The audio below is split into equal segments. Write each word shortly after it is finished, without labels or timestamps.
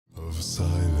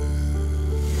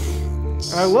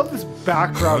silence. I love this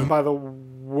background, by the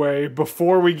way,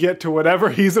 before we get to whatever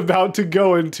he's about to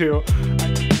go into.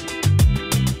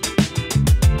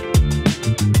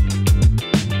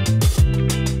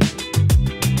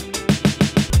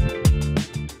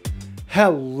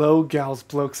 Hello gals,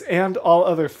 blokes, and all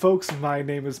other folks. My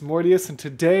name is Mortius, and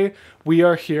today we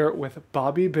are here with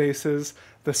Bobby Bass's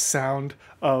The Sound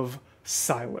of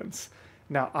Silence.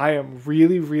 Now, I am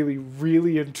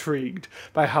really intrigued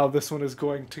by how this one is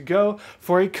going to go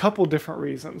for a couple different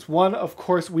reasons. One, of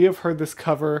course, we have heard this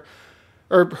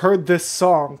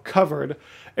song covered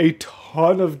a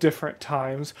ton of different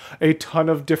times, a ton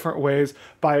of different ways,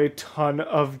 by a ton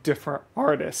of different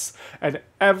artists, and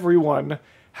everyone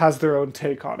has their own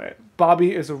take on it.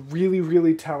 Bobby is a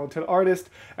really talented artist,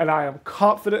 and I am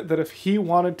confident that if he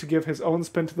wanted to give his own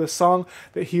spin to this song,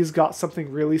 that he's got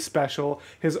something really special,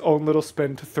 his own little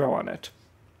spin to throw on it.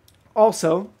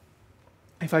 Also,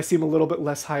 if I seem a little bit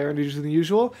less higher energy than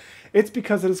usual, it's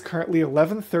because it is currently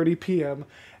 11:30 p.m.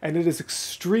 and it is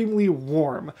extremely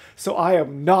warm, so I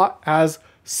am not as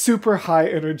super high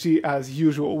energy as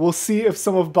usual. We'll see if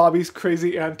some of Bobby's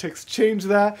crazy antics change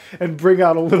that and bring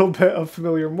out a little bit of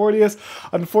familiar Mortius.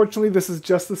 Unfortunately, this is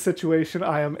just the situation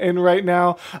I am in right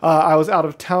now. I was out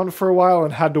of town for a while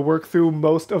and had to work through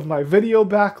most of my video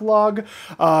backlog,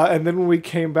 and then when we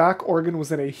came back, Oregon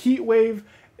was in a heat wave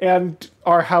and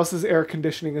our house's air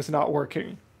conditioning is not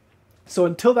working. So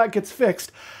until that gets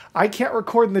fixed, I can't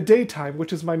record in the daytime,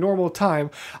 which is my normal time.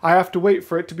 I have to wait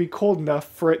for it to be cold enough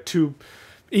for it to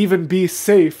even be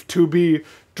safe to be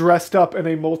dressed up in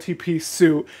a multi-piece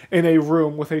suit in a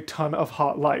room with a ton of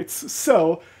hot lights.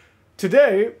 So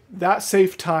today, that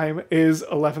safe time is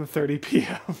 11:30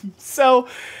 p.m. So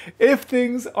if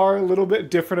things are a little bit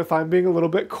different, if I'm being a little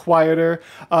bit quieter,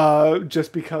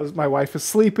 just because my wife is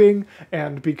sleeping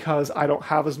and because I don't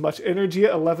have as much energy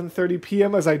at 11:30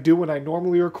 p.m. as I do when I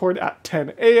normally record at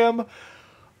 10 a.m.,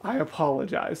 I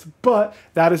apologize, but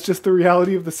that is just the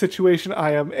reality of the situation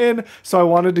I am in, so I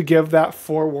wanted to give that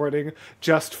forewarning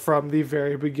just from the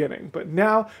very beginning. But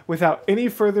now, without any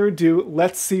further ado,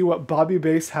 let's see what Bobby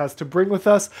Bass has to bring with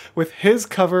us with his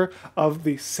cover of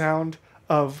The Sound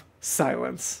of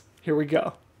Silence. Here we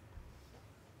go.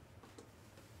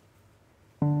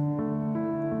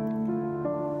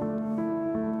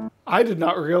 I did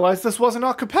not realize this wasn't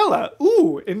a cappella.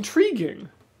 Ooh, intriguing.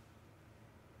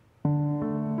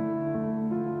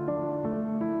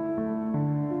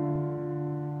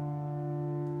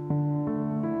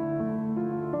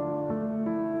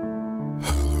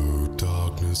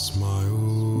 My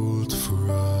old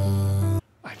friend.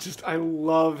 I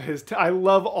love I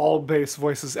love all bass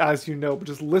voices, as you know, but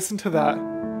just listen to that.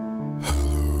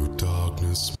 Hello,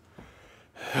 darkness.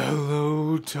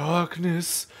 Hello,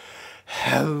 darkness.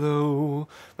 Hello.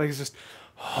 Like, it's just,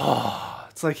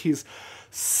 it's like he's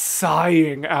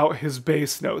sighing out his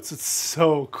bass notes. It's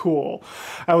so cool.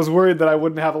 I was worried that I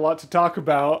wouldn't have a lot to talk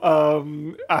about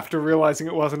after realizing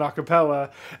it wasn't a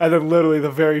cappella, and then literally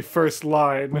the very first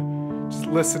line, just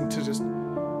listen to just...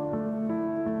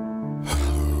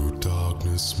 Hello,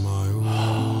 darkness, my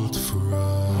old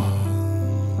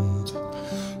friend.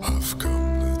 I've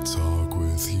come to talk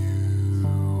with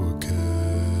you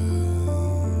again,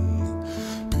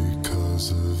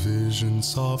 because a vision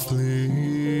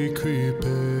softly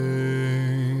creeping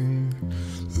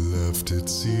left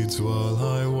its seeds while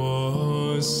I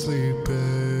was sleeping,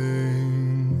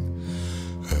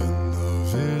 and the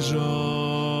vision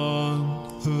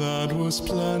that was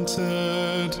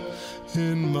planted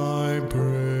in my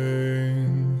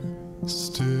brain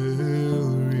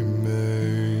still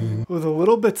remains. Well, the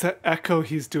little bits of echo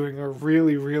he's doing are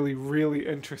really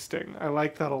interesting. I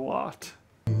like that a lot.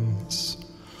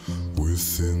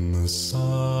 Within the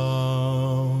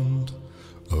sound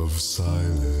of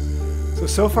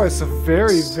silence. So far it's a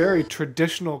very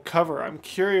traditional cover. I'm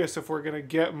curious if we're gonna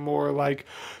get more like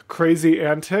crazy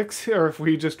antics, or if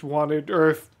we just wanted, or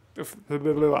if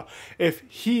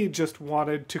he just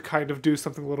wanted to kind of do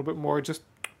something a little bit more just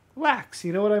lax,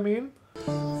 you know what I mean?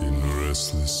 In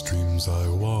restless dreams I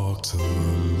walked alone,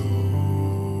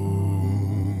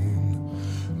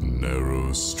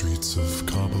 narrow streets of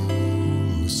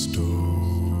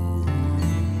cobblestone,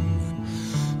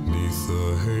 neath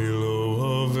the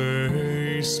halo of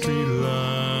a street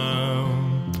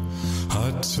lamp,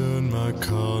 I turned my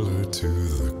collar to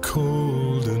the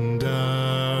cold and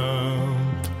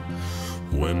damp,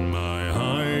 when my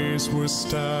eyes were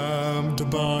stabbed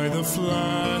by the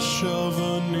flash of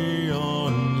a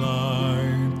neon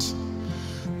light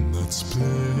that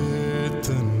split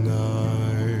the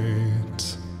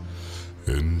night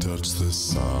and touched the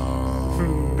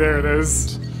sound There it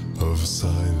is. of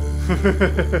silence.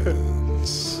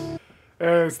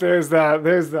 There's that.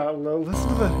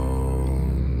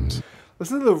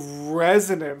 Listen to the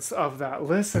resonance of that.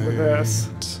 Listen to this.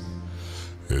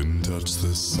 And touch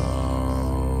the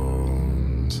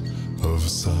sound of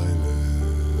silence.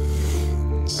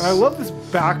 And I love this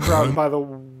background, by the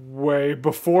way,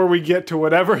 before we get to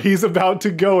whatever he's about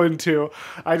to go into.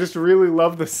 I just really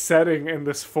love the setting in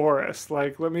this forest.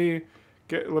 Like, let me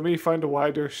find a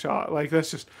wider shot. Like,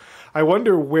 that's just, I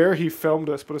wonder where he filmed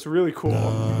this, but it's really cool.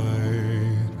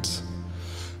 Night,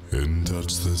 and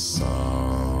touch the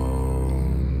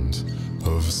sound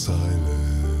of silence.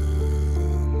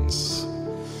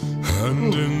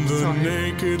 And in the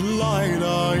naked light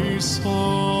I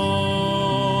saw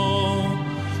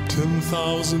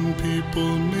 10,000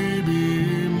 people,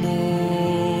 maybe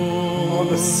more. Oh,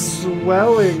 the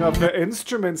swelling of the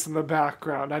instruments in the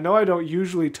background. I know I don't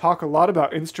usually talk a lot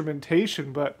about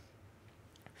instrumentation, but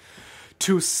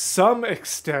to some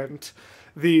extent,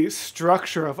 the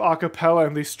structure of a cappella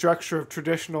and the structure of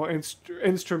traditional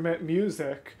instrument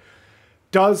music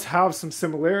does have some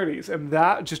similarities, and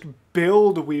that just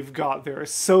build we've got there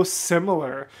is so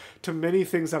similar to many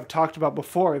things I've talked about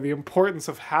before. The importance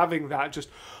of having that just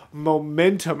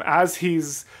momentum as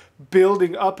he's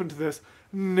building up into this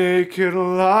naked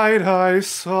light I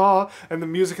saw, and the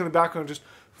music in the background just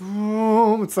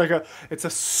boom. It's like it's a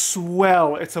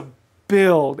swell, it's a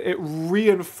build. It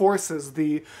reinforces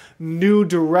the new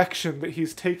direction that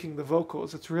he's taking the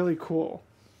vocals. It's really cool.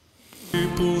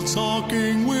 People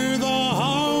talking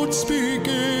without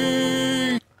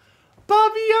speaking.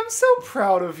 Bobby, I'm so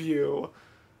proud of you.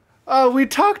 We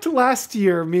talked last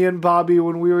year, me and Bobby,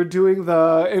 when we were doing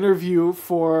the interview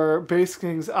for Bass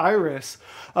King's Iris,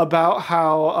 about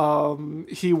how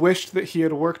he wished that he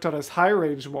had worked on his high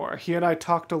range more. He and I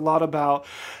talked a lot about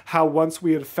how once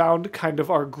we had found kind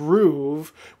of our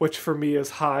groove, which for me is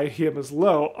high, him is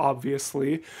low,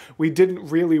 obviously, we didn't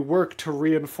really work to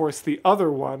reinforce the other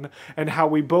one, and how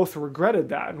we both regretted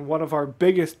that. And one of our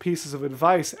biggest pieces of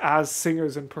advice as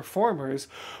singers and performers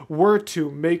were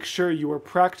to make sure you were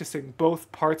practicing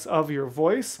both parts of your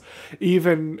voice,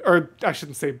 or I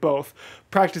shouldn't say both,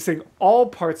 practicing all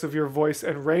parts of your voice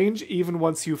and range, even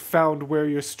once you've found where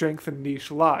your strength and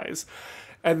niche lies.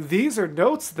 And these are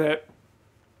notes that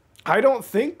I don't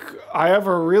think I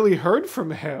ever really heard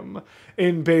from him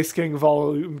in Bass King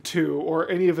Volume 2 or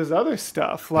any of his other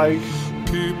stuff. Like,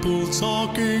 people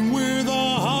talking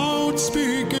without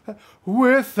speaking.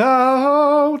 Like,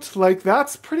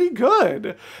 that's pretty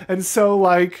good. And so,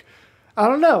 like, I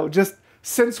don't know, just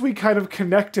since we kind of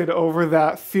connected over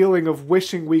that feeling of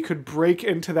wishing we could break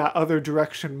into that other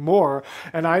direction more,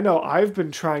 and I know I've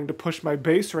been trying to push my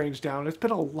bass range down, it's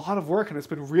been a lot of work and it's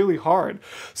been really hard.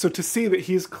 So to see that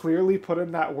he's clearly put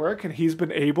in that work and he's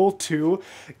been able to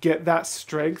get that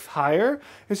strength higher,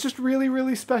 it's just really,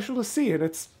 really special to see. And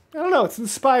it's, I don't know, it's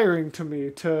inspiring to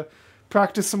me to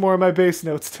practice some more of my bass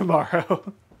notes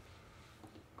tomorrow.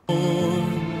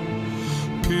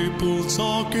 People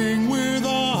talking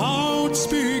without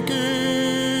speaking.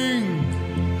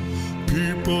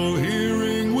 People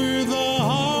hearing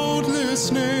without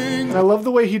listening. And I love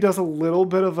the way he does a little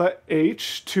bit of a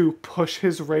H to push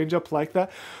his range up like that.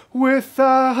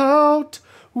 Without.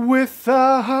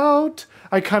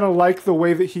 I kind of like the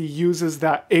way that he uses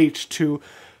that H to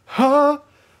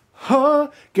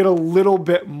get a little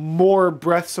bit more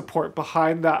breath support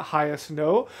behind that highest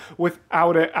note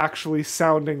without it actually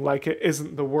sounding like it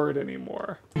isn't the word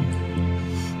anymore.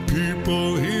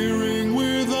 People hearing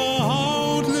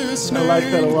without listening. I like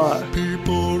that a lot.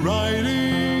 People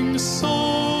writing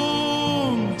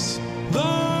songs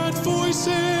that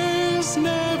voices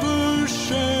never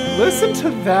share. Listen to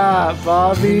that,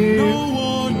 Bobby. No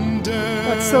one dare.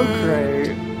 That's so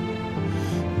great.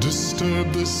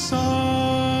 Disturb the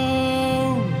sound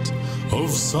of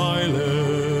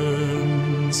silence.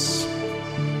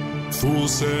 Fool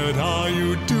said,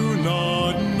 you do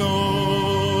not know.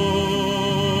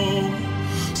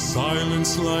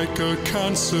 Silence like a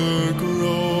cancer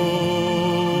grows.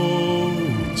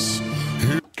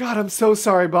 God, I'm so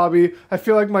sorry, Bobby. I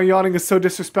feel like my yawning is so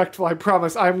disrespectful. I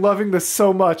promise. I'm loving this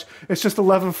so much. It's just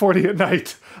 11:40 at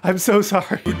night. I'm so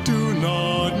sorry. You do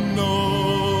not know.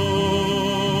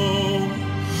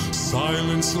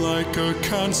 Silence like a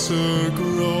cancer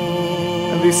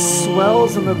grows. And these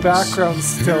swells in the background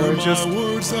still are just...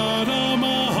 words that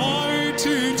I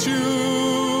teach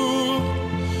you.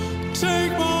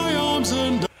 Take my arms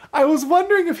and I was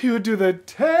wondering if he would do the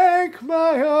take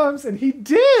my arms, and he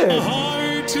did.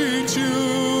 I teach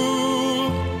you.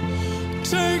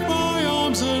 Take my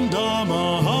arms and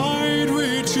I'd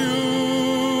reach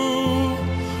you.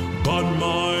 But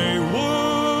my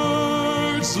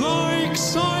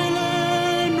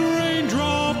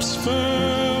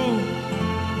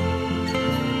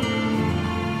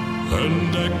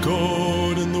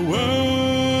echoed in the wells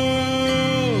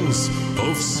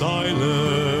of silence,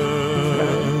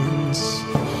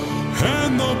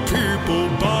 and the people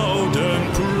bowed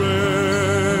and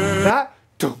prayed. That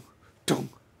dunk,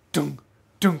 dunk, dunk,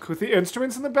 dunk with the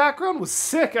instruments in the background was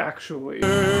sick, actually. To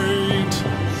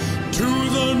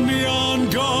the neon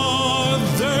god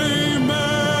they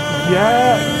made.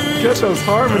 Yeah, get those And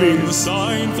the harmonies.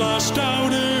 sign flashed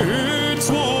out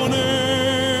its warning,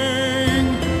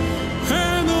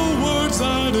 and the words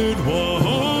that it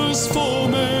was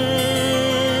forming.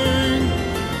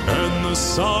 And the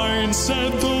sign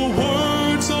said the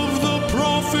words of the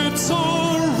prophets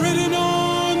are written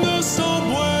on the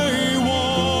subway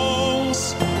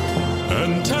walls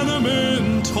and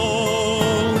tenement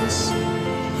halls,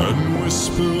 and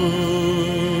whispered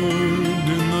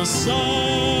in the sound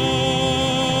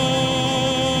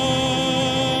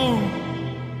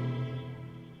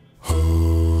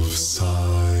of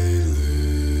silence.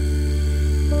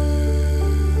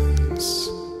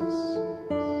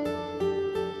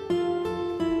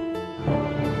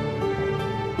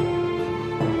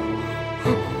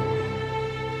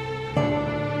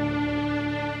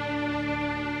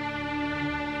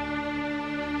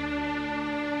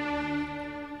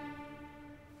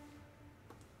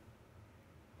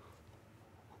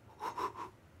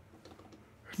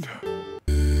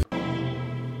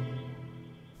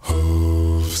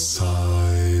 Of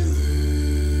silence.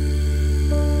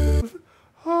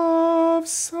 Of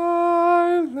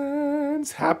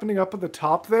silence happening up at the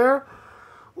top there.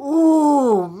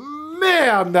 Ooh,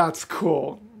 man, that's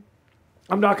cool.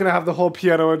 I'm not going to have the whole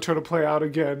piano intro to play out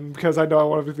again because I know I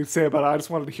want everything to say about it. I just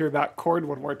wanted to hear that chord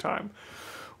one more time.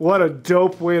 What a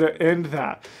dope way to end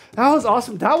that. That was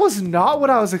awesome. That was not what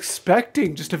I was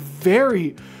expecting. Just a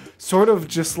very sort of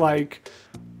just like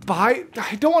I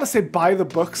don't want to say by the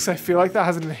books. I feel like that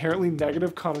has an inherently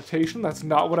negative connotation. That's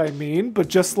not what I mean. But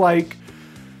just like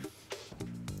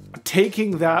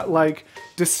taking that like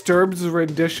Disturbed's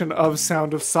rendition of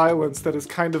Sound of Silence that has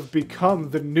kind of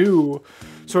become the new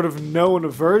sort of known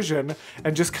version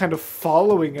and just kind of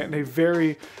following it in a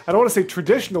very, I don't want to say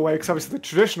traditional way, because obviously the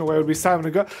traditional way would be Simon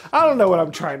and Garfunkel. I don't know what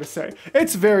I'm trying to say.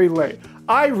 It's very late.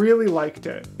 I really liked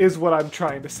it, is what I'm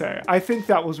trying to say. I think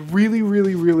that was really,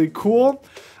 really, really cool.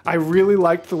 I really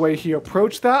liked the way he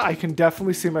approached that. I can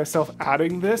definitely see myself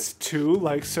adding this to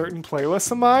like certain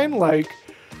playlists of mine. Like,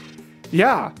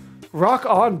 yeah. Rock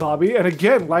on, Bobby. And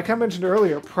again, like I mentioned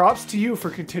earlier, props to you for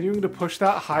continuing to push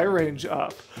that high range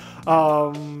up.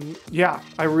 Yeah,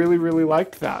 I really, really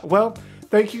liked that. Well,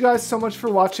 thank you guys so much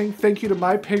for watching. Thank you to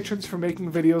my patrons for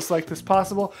making videos like this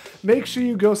possible. Make sure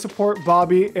you go support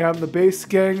Bobby and the Bass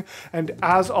Gang. And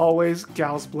as always,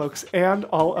 gals, blokes, and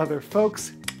all other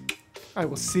folks, I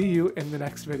will see you in the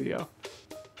next video.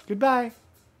 Goodbye.